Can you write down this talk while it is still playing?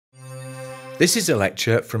This is a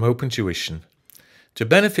lecture from OpenTuition. To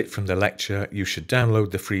benefit from the lecture, you should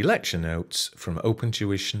download the free lecture notes from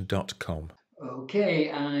opentuition.com.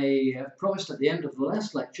 Okay, I promised at the end of the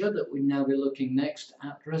last lecture that we'd now be looking next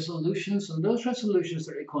at resolutions, and those resolutions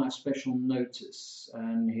that require special notice.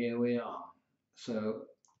 And here we are. So,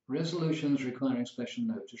 resolutions requiring special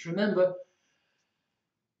notice. Remember,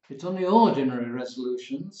 it's only ordinary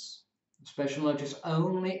resolutions. Special notice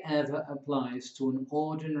only ever applies to an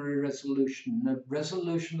ordinary resolution, a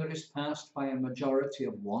resolution that is passed by a majority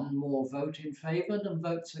of one more vote in favour than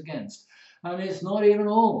votes against. And it's not even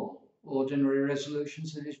all ordinary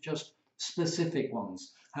resolutions, it is just specific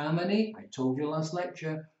ones. How many? I told you last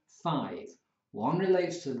lecture, 5. 1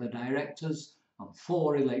 relates to the directors and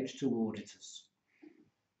 4 relates to auditors.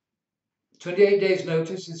 28 days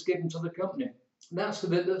notice is given to the company. That's the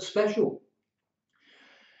bit that's special.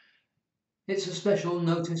 It's a special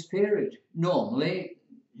notice period. Normally,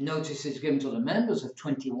 notice is given to the members of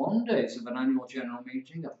 21 days of an annual general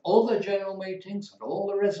meeting. Of all the general meetings and all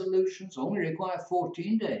the resolutions only require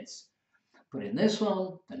 14 days. But in this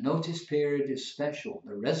one, the notice period is special.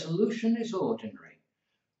 The resolution is ordinary,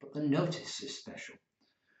 but the notice is special.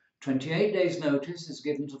 28 days notice is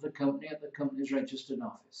given to the company at the company's registered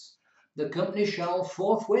office. The company shall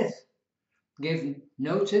forthwith give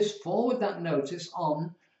notice, forward that notice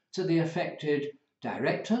on to the affected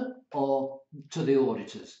director or to the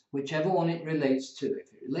auditors, whichever one it relates to.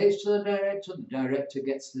 If it relates to the director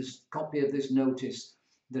gets this copy of this notice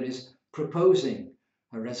that is proposing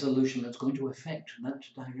a resolution that's going to affect that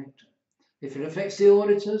director. If it affects the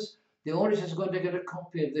auditors are going to get a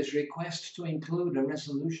copy of this request to include a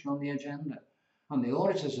resolution on the agenda. And the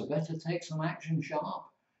auditors are better take some action sharp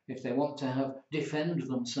if they want to defend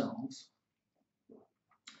themselves.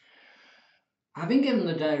 Having given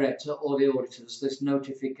the director or the auditors this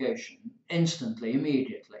notification instantly,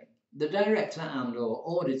 immediately, the director and or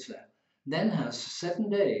auditor then has 7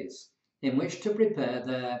 days in which to prepare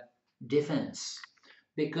their defence.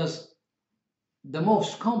 Because the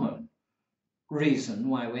most common reason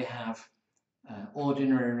why we have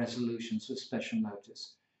ordinary resolutions with special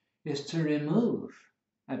notice is to remove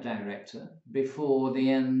a director before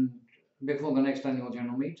the next annual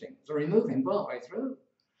general meeting. So remove him partway through.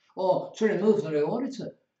 Or to remove the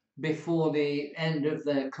auditor before the end of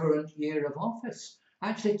their current year of office.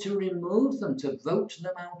 Actually, to remove them, to vote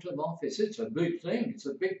them out of office. It's a big thing, it's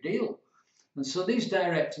a big deal. And so these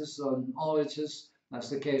directors and auditors, as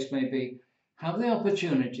the case may be, have the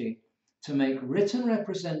opportunity to make written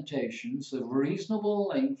representations of reasonable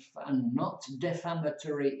length and not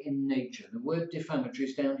defamatory in nature. The word defamatory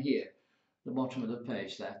is down here, the bottom of the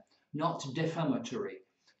page there. Not defamatory.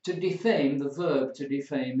 To defame, the verb to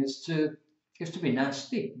defame is to be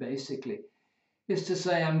nasty, basically. Is to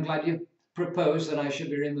say, I'm glad you proposed that I should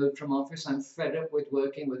be removed from office. I'm fed up with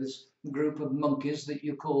working with this group of monkeys that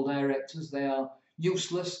you call directors. They are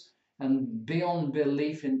useless and beyond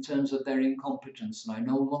belief in terms of their incompetence. And I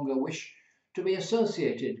no longer wish to be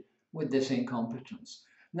associated with this incompetence.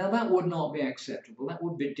 Now, that would not be acceptable. That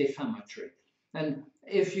would be defamatory. And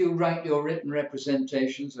if you write your written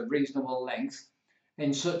representations of reasonable length,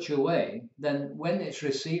 in such a way, then when it's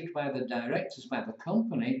received by the directors, by the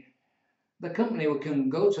company can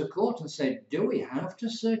go to court and say, do we have to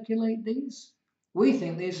circulate these? We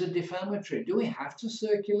think these are defamatory. Do we have to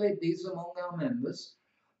circulate these among our members?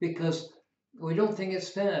 Because we don't think it's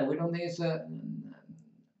fair. We don't think it's a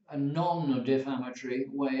non-defamatory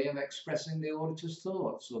way of expressing the auditor's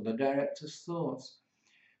thoughts or the director's thoughts.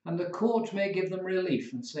 And the court may give them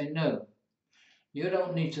relief and say, no, you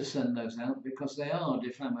don't need to send those out because they are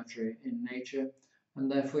defamatory in nature,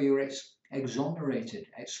 and therefore you're exonerated,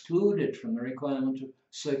 excluded from the requirement of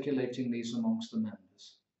circulating these amongst the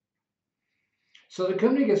members. So the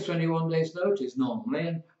company gets 21 days notice normally,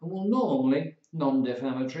 and will normally,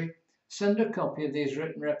 non-defamatory, send a copy of these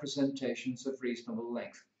written representations of reasonable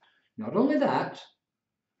length. Not only that,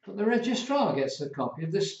 but the registrar gets a copy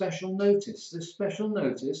of this special notice. This special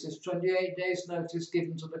notice, this 28 days notice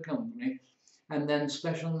given to the company, and then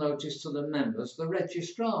special notice to the members. The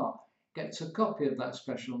registrar gets a copy of that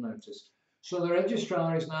special notice. So the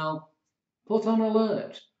registrar is now put on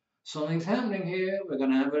alert. Something's happening here. We're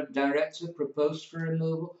going to have a director proposed for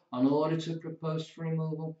removal, an auditor proposed for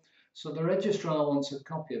removal. So the registrar wants a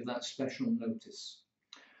copy of that special notice.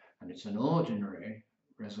 And it's an ordinary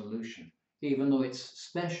resolution, even though it's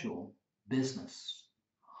special business.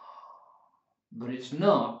 But it's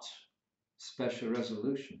not special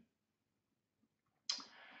resolution.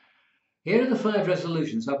 Here are the 5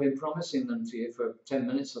 resolutions. I've been promising them to you for 10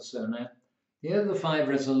 minutes or so now. Here are the 5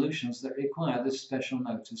 resolutions that require this special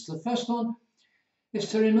notice. The first one is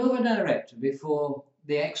to remove a director before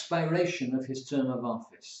the expiration of his term of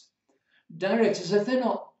office. Directors, if they're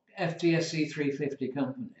not FTSE 350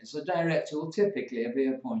 companies, a director will typically be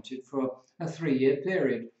appointed for a 3-year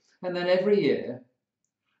period, and then every year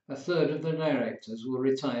a third of the directors will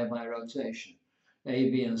retire by rotation. A,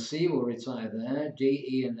 B and C will retire there, D,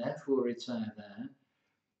 E and F will retire there,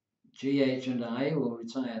 G, H and I will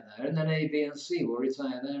retire there, and then A, B and C will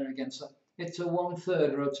retire there again. So it's a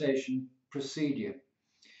 1/3 rotation procedure.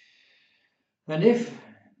 And if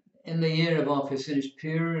in the year of office, in his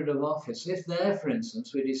period of office, if there, for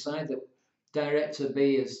instance, we decide that Director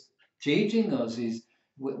B is cheating us,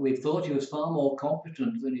 we thought he was far more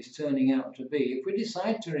competent than he's turning out to be, if we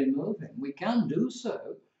decide to remove him, we can do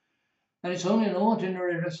so. And it's only an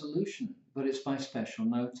ordinary resolution, but it's by special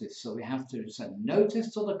notice. So we have to send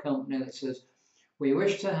notice to the company that says, we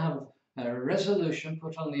wish to have a resolution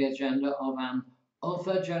put on the agenda of an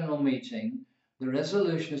other general meeting. The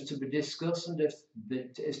resolution is to be discussed and if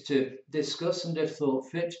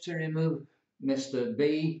thought fit to remove Mr.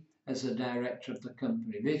 B as a director of the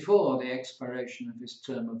company before the expiration of his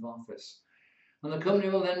term of office. And the company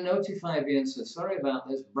will then notify B and say, sorry about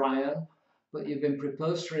this, Brian, but you've been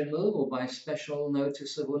proposed for removal by special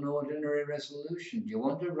notice of an ordinary resolution. Do you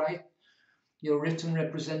want to write your written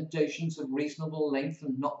representations of reasonable length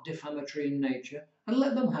and not defamatory in nature? And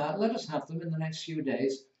let us have them in the next few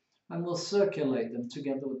days, and we'll circulate them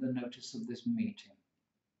together with the notice of this meeting.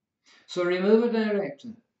 So remove a director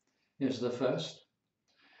is the first.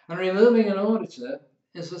 And removing an auditor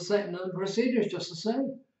is the second, and the procedure is just the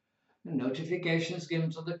same. The notification is given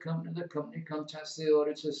to the company contacts the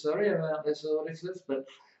auditor, sorry about this, auditors, but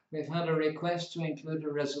we've had a request to include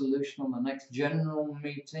a resolution on the next general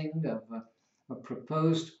meeting of a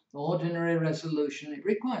proposed ordinary resolution. It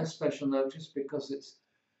requires special notice because it's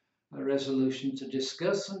a resolution to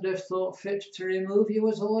discuss and if thought fit to remove you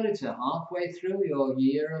as auditor halfway through your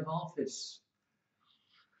year of office.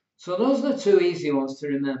 So those are the two easy ones to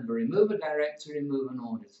remember: remove a director, remove an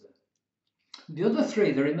auditor. The other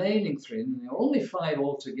three, the remaining three, and there are only 5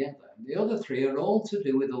 altogether, the other 3 are all to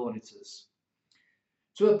do with auditors.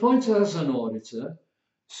 To appoint as an auditor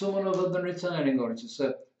someone other than retiring auditor.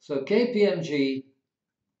 So KPMG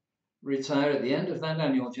retire at the end of that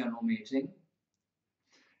annual general meeting,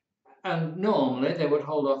 and normally they would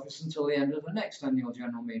hold office until the end of the next annual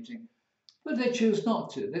general meeting. But they choose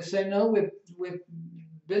not to. They say, no, we've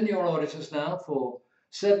been your auditors now for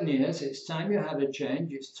 7 years. It's time you had a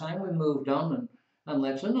change. It's time we moved on and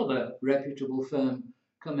let another reputable firm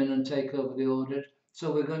come in and take over the audit.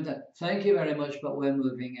 So we're going to thank you very much, but we're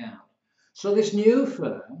moving out. So this new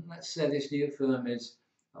firm, let's say this new firm is,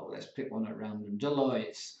 let's pick one at random,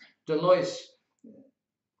 Deloitte's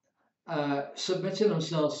submitting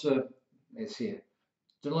themselves for, it's here,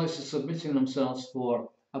 Deloitte's are submitting themselves for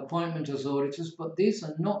appointment as auditors, but these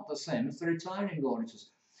are not the same as the retiring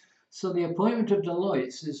auditors. So the appointment of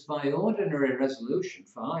Deloitte's is by ordinary resolution,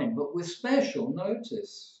 fine, but with special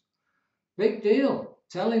notice. Big deal.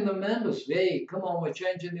 Telling the members, hey, come on, we're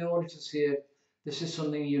changing the auditors here. This is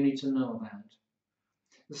something you need to know about.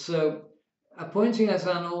 So appointing as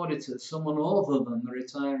an auditor someone other than the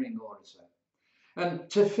retiring auditor. And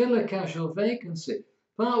to fill a casual vacancy,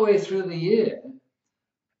 partway through the year,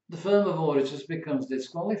 the firm of auditors becomes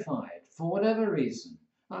disqualified for whatever reason.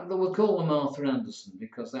 We'll call them Arthur Anderson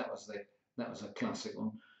because that was a classic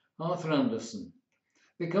one. Arthur Anderson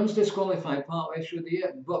becomes disqualified partway through the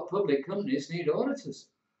year, but public companies need auditors,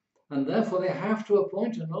 and therefore they have to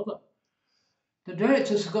appoint another. The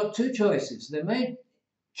directors have got 2 choices. They may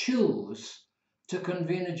choose to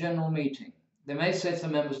convene a general meeting. They may say to the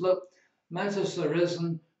members, look, matters have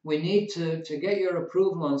arisen, we need to get your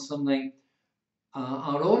approval on something.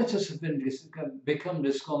 Our auditors have become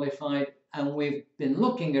disqualified, and we've been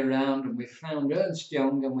looking around and we've found Ernst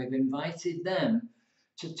Young and we've invited them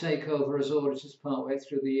to take over as auditors partway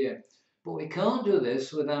through the year. But we can't do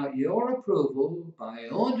this without your approval by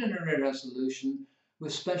ordinary resolution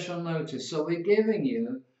with special notice. So we're giving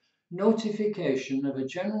you notification of a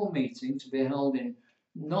general meeting to be held in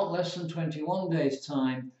not less than 21 days'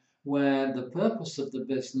 time, where the purpose of the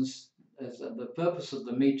business, the purpose of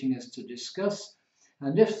the meeting is to discuss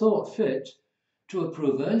and, if thought fit, to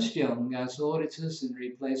approve Ernst Young as auditors in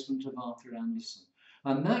replacement of Arthur Anderson.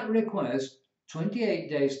 And that requires 28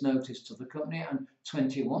 days notice to the company and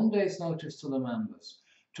 21 days notice to the members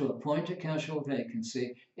to appoint a casual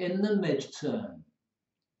vacancy in the mid-term.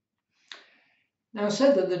 Now, I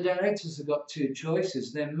said that the directors have got 2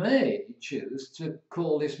 choices. They may choose to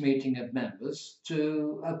call this meeting of members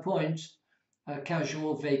to appoint a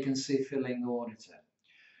casual vacancy filling auditor.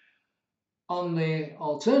 On the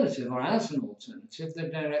alternative, or as an alternative, the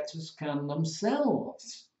directors can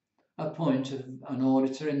themselves appoint an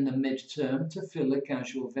auditor in the midterm to fill a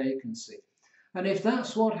casual vacancy. And if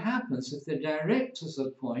that's what happens, if the directors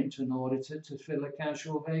appoint an auditor to fill a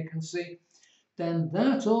casual vacancy, then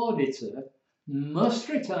that auditor must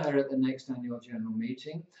retire at the next annual general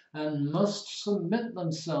meeting and must submit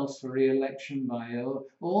themselves for re-election by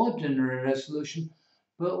ordinary resolution,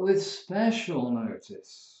 but with special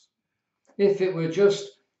notice. If it were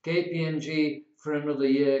just KPMG for another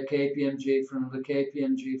year, KPMG for another,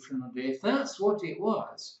 KPMG for another, if that's what it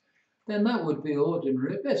was, then that would be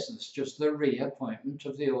ordinary business, just the reappointment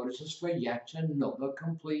of the auditors for yet another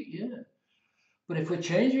complete year. But if we're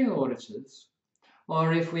changing auditors,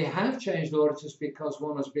 or if we have changed auditors because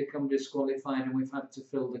one has become disqualified and we've had to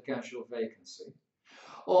fill the casual vacancy,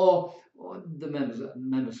 or the members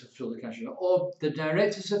have filled the casual, or the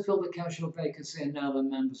directors have filled the casual vacancy and now the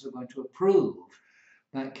members are going to approve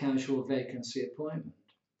that casual vacancy appointment.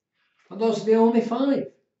 And those are the only 5.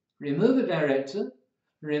 Remove a director,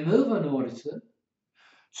 remove an auditor,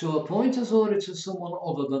 to appoint as auditor someone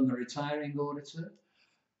other than the retiring auditor.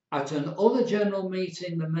 At an other general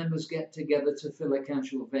meeting, the members get together to fill a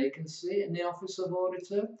casual vacancy in the office of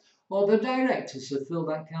auditor, or the directors have filled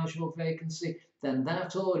that casual vacancy, then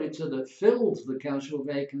that auditor that filled the casual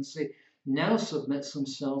vacancy now submits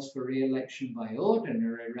themselves for re-election by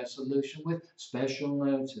ordinary resolution with special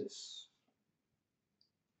notice.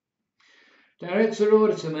 Director or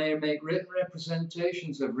auditor may make written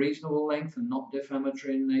representations of reasonable length and not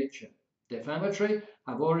defamatory in nature. Defamatory,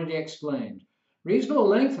 I've already explained. Reasonable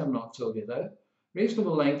length, I've not told you though.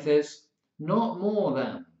 Reasonable length is not more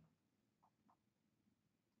than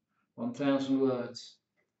 1,000 words.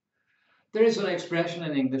 There is an expression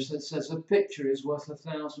in English that says a picture is worth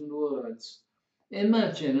 1,000 words.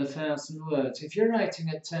 Imagine 1,000 words. If you're writing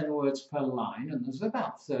at 10 words per line, and there's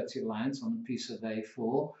about 30 lines on a piece of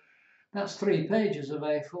A4, that's 3 pages of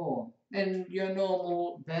A4 in your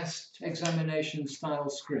normal best examination style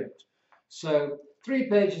script. So 3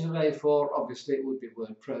 pages of A4, obviously it would be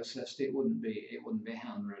word processed, it wouldn't be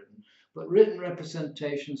handwritten. But written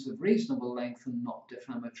representations of reasonable length and not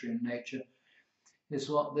defamatory in nature is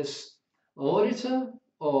what this auditor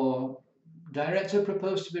or director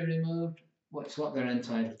proposed to be removed. It's what they're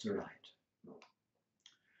entitled to write.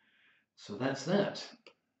 So that's that.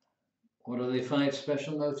 What are the 5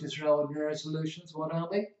 special notice or ordinary resolutions? What are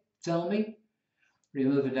they? Tell me.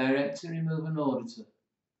 Remove a director, remove an auditor.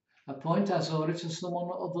 Appoint as auditor someone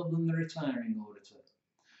other than the retiring auditor.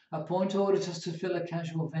 Appoint auditors to fill a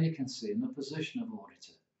casual vacancy in the position of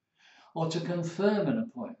auditor. Or to confirm an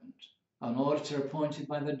appointment, an auditor appointed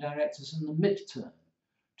by the directors in the midterm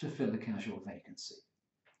to fill a casual vacancy.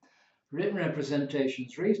 Written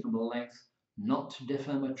representations, reasonable length, not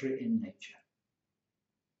defamatory in nature.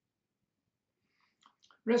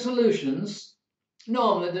 Resolutions,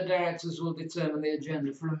 normally the directors will determine the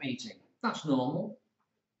agenda for a meeting. That's normal.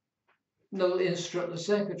 They'll instruct the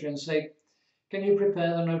secretary and say, can you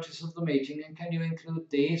prepare the notice of the meeting and can you include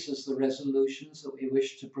these as the resolutions that we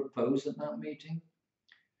wish to propose at that meeting?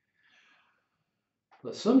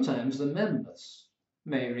 But sometimes the members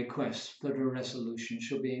may request that a resolution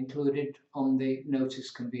should be included on the notice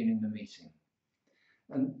convening the meeting.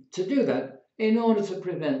 And to do that, in order to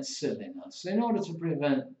prevent silliness, in order to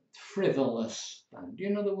prevent frivolous, do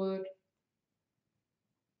you know the word?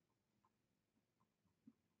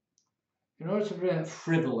 In order to prevent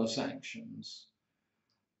frivolous actions,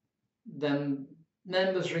 then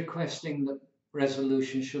members requesting that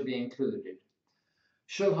resolution should be included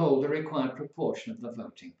shall hold a required proportion of the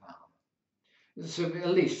voting power. So at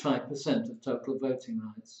least 5% of total voting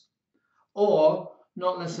rights, or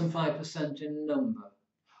not less than 5% in number,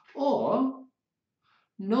 or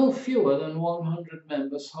no fewer than 100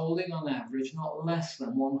 members holding on average not less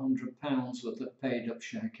than £100 worth of paid up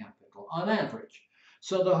share capital on average.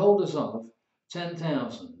 So the holders of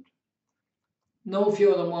 10,000, no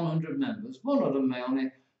fewer than 100 members. One of them may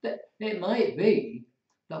only, it might be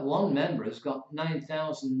that one member has got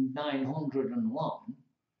 9,901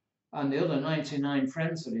 and the other 99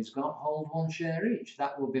 friends that he's got hold 1 share each.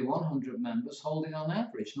 That will be 100 members holding on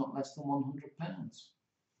average not less than £100.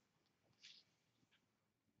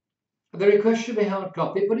 The request should be hard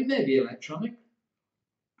copy, but it may be electronic.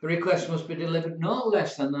 The request must be delivered not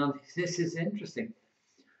less than, now this is interesting,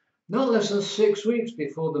 not less than 6 weeks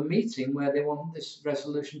before the meeting where they want this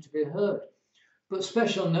resolution to be heard. But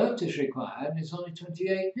special notice required is only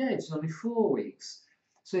 28 days, only 4 weeks.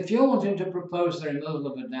 So if you're wanting to propose the removal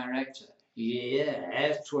of a director,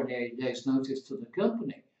 yes, 28 days notice to the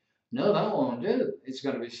company. No, that won't do. It's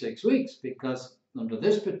got to be 6 weeks because Under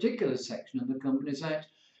this particular section of the Companies Act,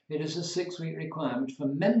 it is a 6-week requirement for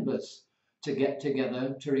members to get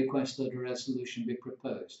together to request that a resolution be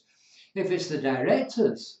proposed. If it's the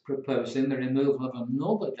directors proposing the removal of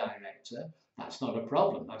another director, that's not a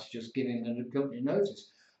problem. That's just giving the company notice.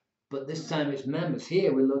 But this time it's members.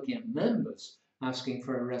 Here we're looking at members asking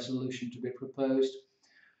for a resolution to be proposed.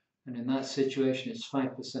 And in that situation, it's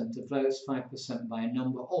 5% of votes, 5% by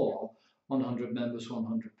number, or 100 members,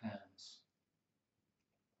 £100.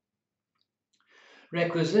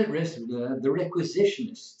 The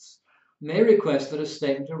requisitionists may request that a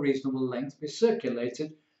statement of reasonable length be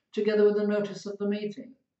circulated together with a notice of the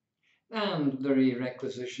meeting. And the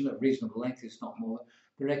requisition of reasonable length is not more.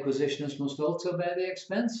 The requisitionist must also bear the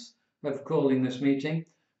expense of calling this meeting,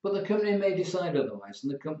 but the company may decide otherwise,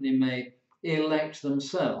 and the company may elect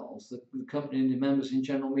themselves. The company and the members in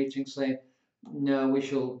general meeting say, no, we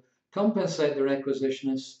shall compensate the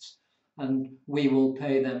requisitionists and we will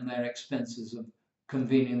pay them their expenses of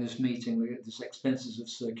convening this meeting, this expenses of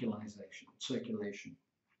circulation.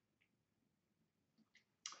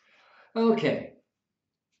 Okay,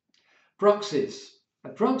 proxies. A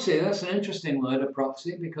proxy, that's an interesting word, a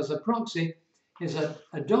proxy, because a proxy is a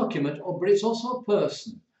document, but it's also a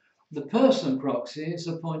person. The person proxy is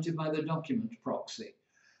appointed by the document proxy.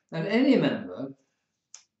 And any member,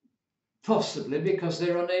 possibly because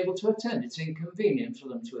they're unable to attend, it's inconvenient for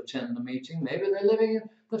them to attend the meeting, maybe they're living in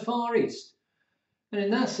the Far East. And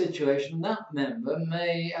in that situation, that member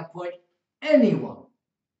may appoint anyone.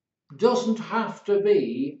 Doesn't have to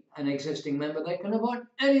be an existing member, they can appoint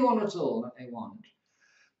anyone at all that they want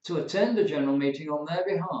to attend a general meeting on their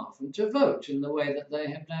behalf and to vote in the way that they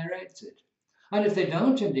have directed. And if they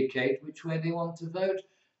don't indicate which way they want to vote,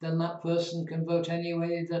 then that person can vote any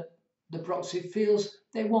way that the proxy feels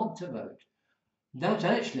they want to vote. That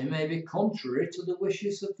actually may be contrary to the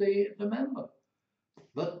wishes of the member.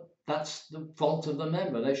 But that's the fault of the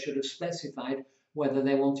member. They should have specified whether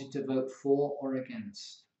they wanted to vote for or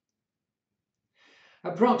against.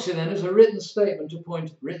 A proxy then is a written statement,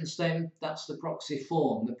 that's the proxy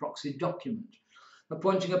form, the proxy document.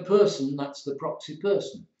 Appointing a person, that's the proxy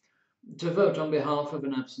person, to vote on behalf of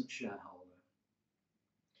an absent shareholder.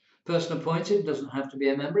 Person appointed doesn't have to be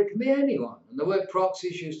a member, it can be anyone. And the word proxy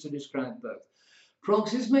is used to describe both.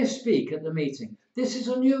 Proxies may speak at the meeting. This is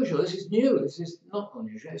unusual, this is new, this is not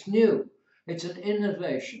unusual, it's new. It's an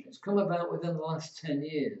innovation. It's come about within the last 10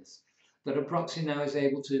 years. That a proxy now is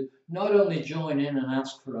able to not only join in and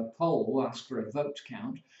ask for a poll, ask for a vote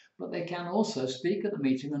count, but they can also speak at the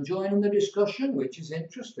meeting and join in the discussion, which is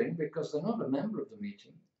interesting because they're not a member of the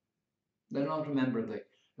meeting. They're not a member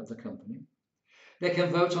of the company. They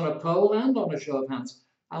can vote on a poll and on a show of hands.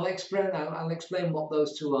 I'll explain what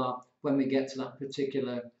those two are when we get to that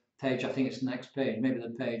particular page. I think it's the next page, maybe the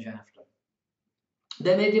page after.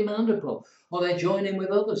 They may demand a poll, or they join in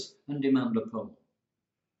with others and demand a poll.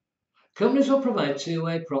 Companies will provide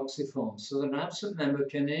two-way proxy forms so that an absent member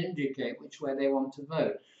can indicate which way they want to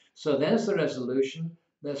vote. So there's the resolution,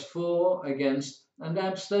 there's for, against, and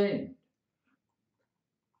abstain.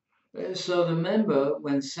 So the member,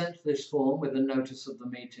 when sent this form with a notice of the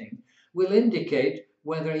meeting, will indicate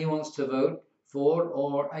whether he wants to vote for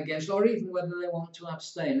or against, or even whether they want to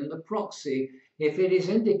abstain. And the proxy, if it is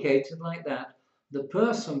indicated like that, the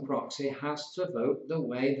person proxy has to vote the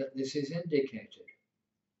way that this is indicated.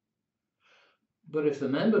 But if the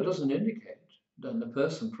member doesn't indicate, then the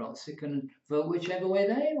person proxy can vote whichever way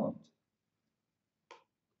they want.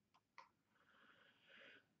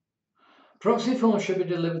 Proxy forms should be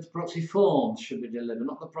delivered, proxy forms should be delivered,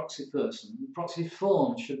 not the proxy person. The proxy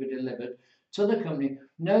forms should be delivered to the company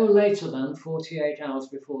no later than 48 hours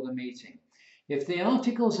before the meeting. If the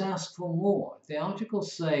articles ask for more, if the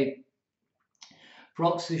articles say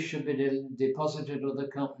proxies should be deposited with the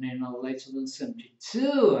company no later than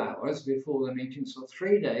 72 hours before the meeting, so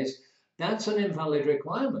 3 days, that's an invalid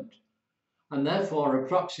requirement. And therefore, a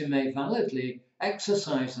proxy may validly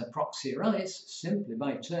exercise their proxy rights simply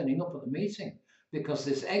by turning up at the meeting, because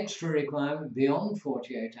this extra requirement beyond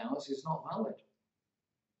 48 hours is not valid.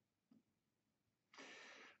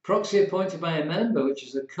 Proxy appointed by a member, which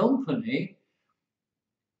is a company,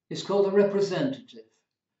 is called a representative.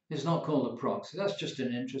 It's not called a proxy. That's just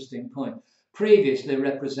an interesting point. Previously,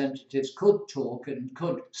 representatives could talk and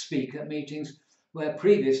could speak at meetings where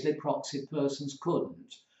previously proxy persons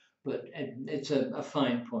couldn't. But it's a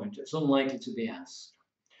fine point. It's unlikely to be asked.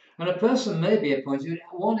 And a person may be appointed,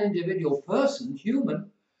 one individual person,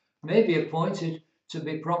 human, may be appointed to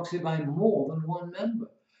be proxy by more than one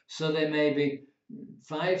member. So there may be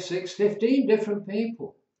 5, 6, 15 different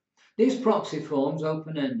people. These proxy forms,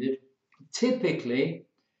 open-ended, typically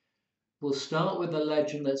will start with the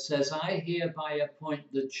legend that says, I hereby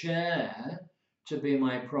appoint the chair to be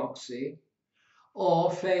my proxy,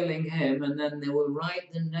 or failing him, and then they will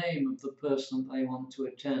write the name of the person they want to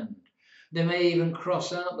attend. They may even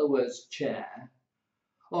cross out the words chair,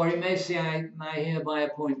 or it may say, I hereby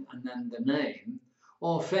appoint, and then the name,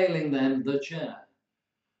 or failing them, the chair.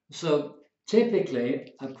 So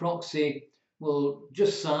typically, a proxy will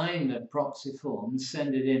just sign the proxy form and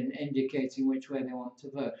send it in, indicating which way they want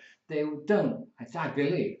to vote. They don't, I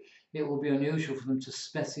believe, it will be unusual for them to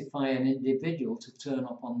specify an individual to turn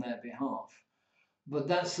up on their behalf. But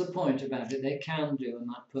that's the point about it. They can do, and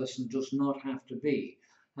that person does not have to be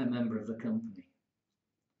a member of the company.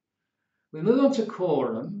 We move on to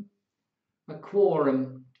quorum. A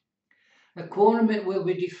quorum, it will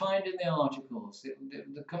be defined in the articles.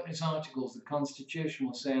 The company's articles, the Constitution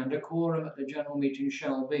will say, and a quorum at the general meeting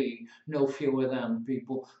shall be no fewer than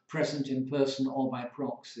people present in person or by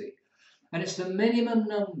proxy. And it's the minimum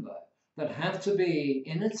number that have to be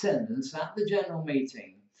in attendance at the general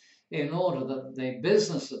meeting in order that the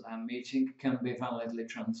business at that meeting can be validly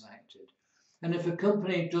transacted. And if a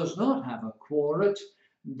company does not have a quorum,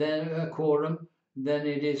 then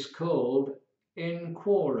it is called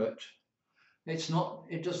inquorate.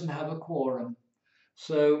 It doesn't have a quorum.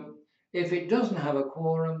 So if it doesn't have a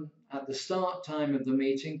quorum at the start time of the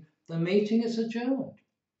meeting is adjourned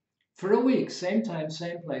for a week, same time,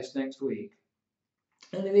 same place next week.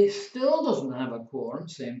 And if it still doesn't have a quorum,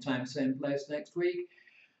 same time, same place next week,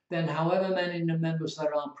 then however many members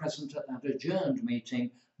there are present at that adjourned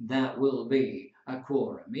meeting, that will be a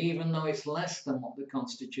quorum, even though it's less than what the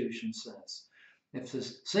Constitution says. If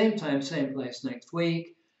there's same time, same place next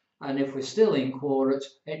week, and if we're still inquorate,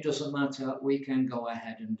 it doesn't matter, we can go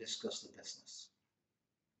ahead and discuss the business.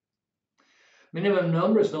 Minimum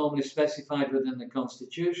number is normally specified within the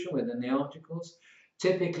Constitution, within the articles.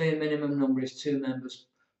 Typically, a minimum number is 2 members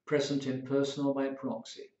present in person or by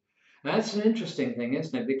proxy. That's an interesting thing,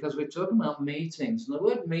 isn't it? Because we're talking about meetings, and the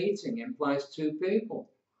word meeting implies 2 people.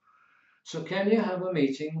 So can you have a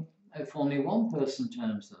meeting if only one person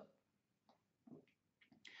turns up?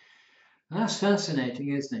 That's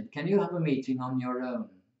fascinating, isn't it? Can you have a meeting on your own?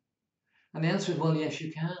 And the answer is, well, yes,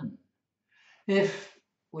 you can. If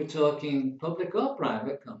we're talking public or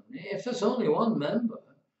private company, if there's only one member,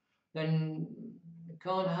 then you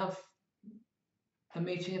can't have a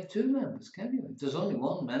meeting of 2 members, can you? If there's only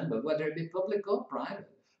one member, whether it be public or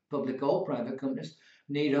private companies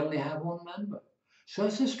need only have 1 member. So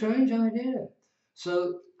it's a strange idea.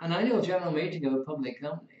 So an annual general meeting of a public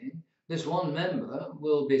company, this 1 member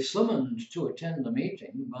will be summoned to attend the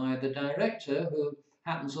meeting by the director, who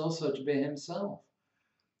happens also to be himself.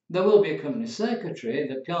 There will be a company secretary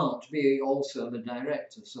that can't be also the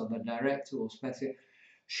director, so the director will specify.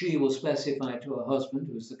 She will specify to her husband,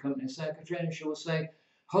 who is the company secretary, and she will say,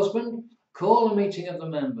 husband, call a meeting of the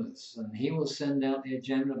members. And he will send out the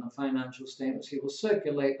agenda and the financial statements. He will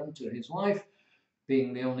circulate them to his wife,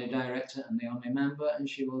 being the only director and the only member, and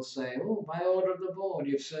she will say, oh, by order of the board,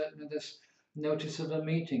 you've certainly this notice of a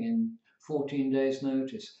meeting in 14 days'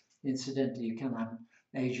 notice. Incidentally, you can have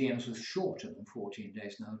AGMs with shorter than 14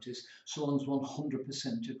 days' notice, so long as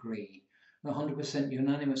 100% agree. 100%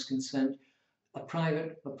 unanimous consent. A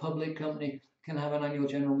public company can have an annual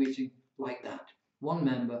general meeting like that. 1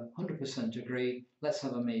 member, 100% agree, let's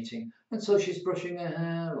have a meeting. And so she's brushing her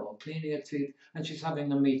hair or cleaning her teeth, and she's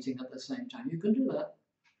having a meeting at the same time. You can do that.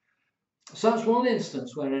 So that's one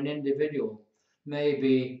instance where an individual may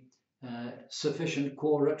be sufficient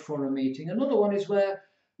quorate for a meeting. Another one is where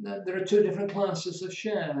there are 2 different classes of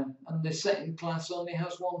share, and the second class only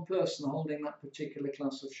has 1 person holding that particular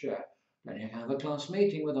class of share. Then you can have a class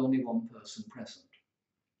meeting with only 1 person present.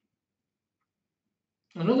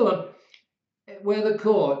 Another one, where the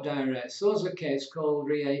court directs. So there's a case called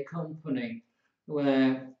Re A Company,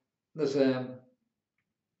 where there's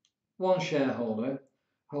 1 shareholder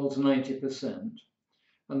holds 90%,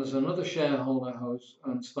 and there's another shareholder who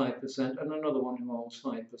owns 5%, and another one who holds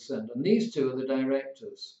 5%. And these 2 are the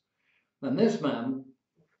directors. And this man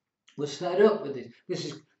was fed up with it. This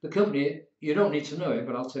is the company, you don't need to know it,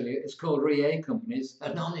 but I'll tell you, it's called Re A Company. It's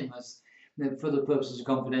anonymous. For the purposes of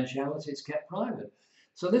confidentiality, it's kept private.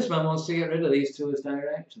 So this man wants to get rid of these 2 as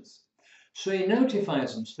directors. So he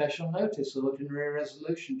notifies them, special notice, ordinary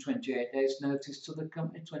resolution, 28 days notice to the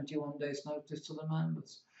company, 21 days notice to the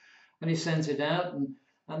members. And he sends it out,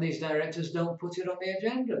 and these directors don't put it on the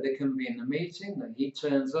agenda. They can be in the meeting, then he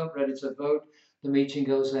turns up ready to vote, the meeting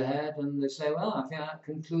goes ahead, and they say, well, I think that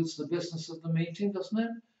concludes the business of the meeting, doesn't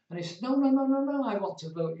it? And he says, no, I want to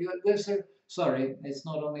vote. Sorry, it's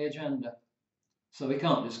not on the agenda. So we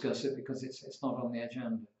can't discuss it because it's not on the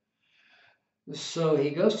agenda. So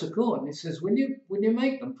he goes to court and he says, will you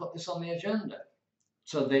make them put this on the agenda?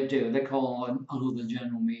 So they do. They call another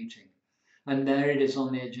general meeting. And there it is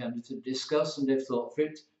on the agenda to discuss and if thought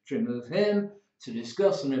fit to remove him, to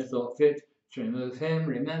discuss and if thought fit to remove him.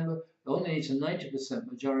 Remember, only needs a 90%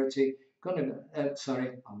 majority,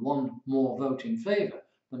 one more vote in favour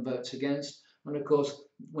than votes against. And of course,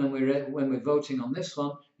 when we're voting on this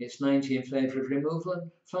one, it's 90 in favour of removal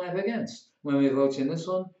and 5 against. When we vote in this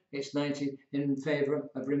one, it's 90 in favour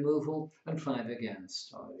of removal and 5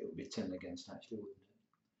 against. Or it would be 10 against actually, wouldn't it?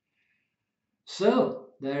 So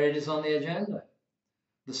there it is on the agenda.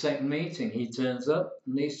 The second meeting, he turns up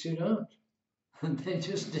and these two don't. And they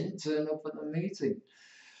just didn't turn up at the meeting.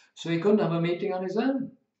 So he couldn't have a meeting on his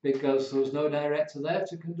own because there was no director there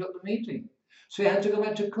to conduct the meeting. So he had to go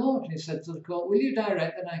back to court and he said to the court, will you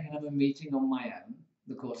direct that I can have a meeting on my own?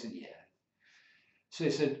 The court said, yeah. So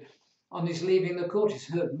he said, on his leaving the court, he's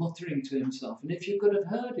heard muttering to himself. And if you could have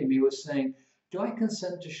heard him, he was saying, do I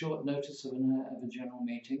consent to short notice of a general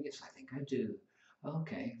meeting? Yes, I think I do.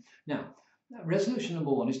 Okay. Now, resolution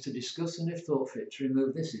number 1 is to discuss and if thought fit to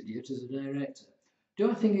remove this idiot as a director. Do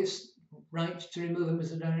I think it's right to remove him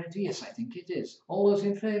as a director? Yes, I think it is. All those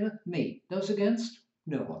in favour? Me. Those against?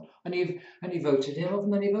 No one. And he voted him off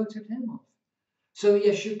and then he voted him off. So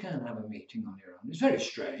yes, you can have a meeting on your own. It's very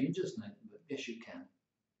strange, isn't it? But yes, you can.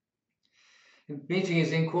 The meeting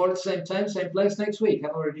is in Quorum at the same time, same place next week.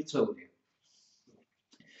 I've already told you.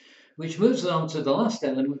 Which moves on to the last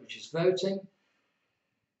element, which is voting.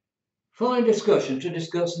 Following discussion, to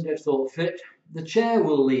discuss and if thought fit, the chair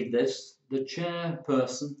will lead this. The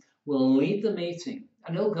chairperson will lead the meeting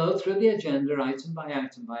and he'll go through the agenda item by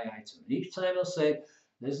item by item. Each time he'll say,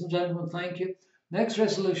 ladies and gentlemen, thank you. Next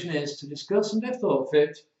resolution is to discuss and if thought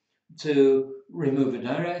fit to remove a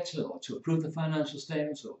director or to approve the financial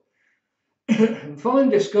statements. Or following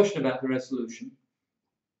discussion about the resolution,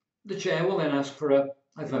 the chair will then ask for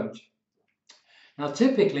a vote. Now,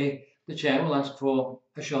 typically, the chair will ask for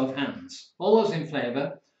a show of hands. All those in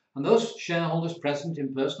favour, and those shareholders present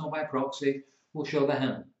in person or by proxy will show their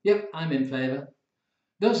hand. Yep, I'm in favour.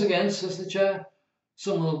 Those against, says the chair,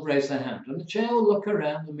 some will raise their hand. And the chair will look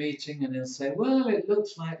around the meeting and he'll say, well, it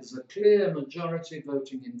looks like there's a clear majority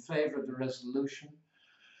voting in favour of the resolution.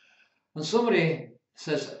 And somebody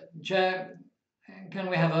says, Chair, can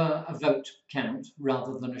we have a vote count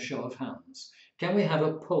rather than a show of hands? Can we have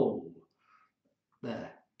a poll?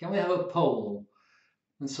 There. Can we have a poll?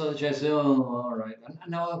 And so the chair says, oh, all right.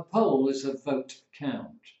 And now a poll is a vote count.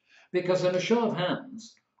 Because in a show of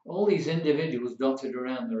hands, all these individuals dotted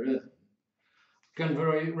around the room can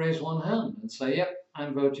raise one hand and say, yep,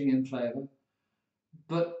 I'm voting in favour.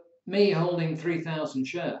 But me holding 3,000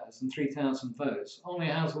 shares and 3,000 votes only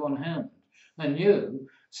has one hand. And you,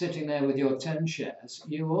 sitting there with your 10 shares,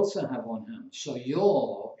 you also have one hand. So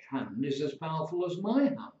your hand is as powerful as my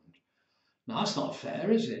hand. Now, that's not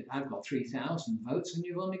fair, is it? I've got 3,000 votes and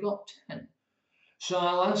you've only got 10. So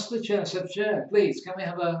I'll ask the chair, said, Chair, please, can we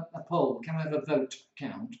have a poll? Can we have a vote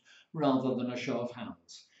count rather than a show of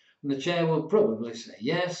hands? And the chair will probably say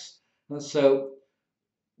yes. And so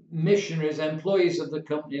missionaries, employees of the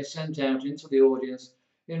company are sent out into the audience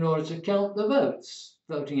in order to count the votes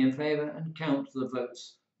voting in favour and count the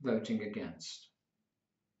votes voting against.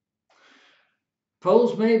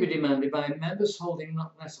 Polls may be demanded by members holding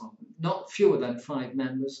not fewer than 5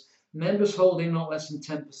 members, members holding not less than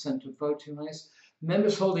 10% of voting rights,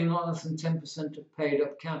 members holding not less than 10% of paid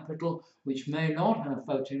up capital, which may not have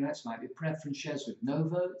voting rights, might be preference shares with no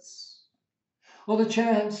votes. Or the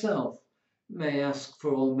chair himself may ask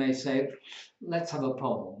for, or may say, let's have a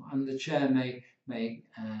poll, and the chair may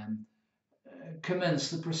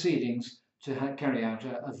commence the proceedings to carry out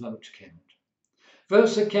a vote count.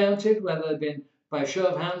 Votes are counted, whether they've been by show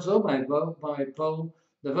of hands or by poll.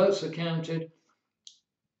 The votes are counted.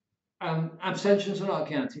 Abstentions are not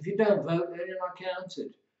counted. If you don't vote, then you're not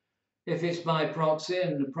counted. If it's by proxy,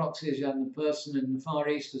 and the proxy is the person in the Far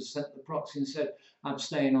East has sent the proxy and said,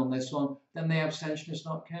 abstain on this one, then the abstention is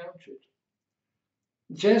not counted.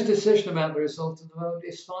 The chair's decision about the result of the vote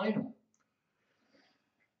is final.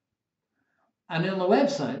 And on the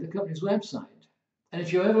website, the company's website, and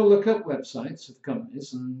if you ever look up websites of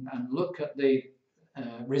companies and look at the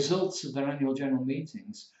results of their annual general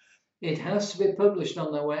meetings, it has to be published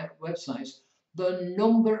on their websites the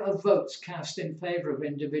number of votes cast in favour of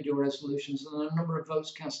individual resolutions and the number of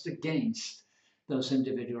votes cast against those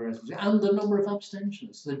individual resolutions and the number of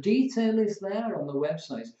abstentions. The detail is there on the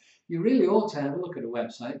website. You really ought to have a look at a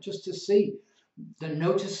website just to see the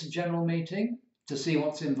notice of general meeting, to see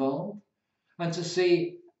what's involved, and to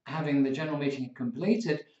see, having the general meeting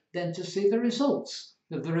completed, then to see the results.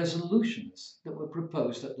 of the resolutions that were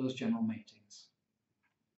proposed at those general meetings.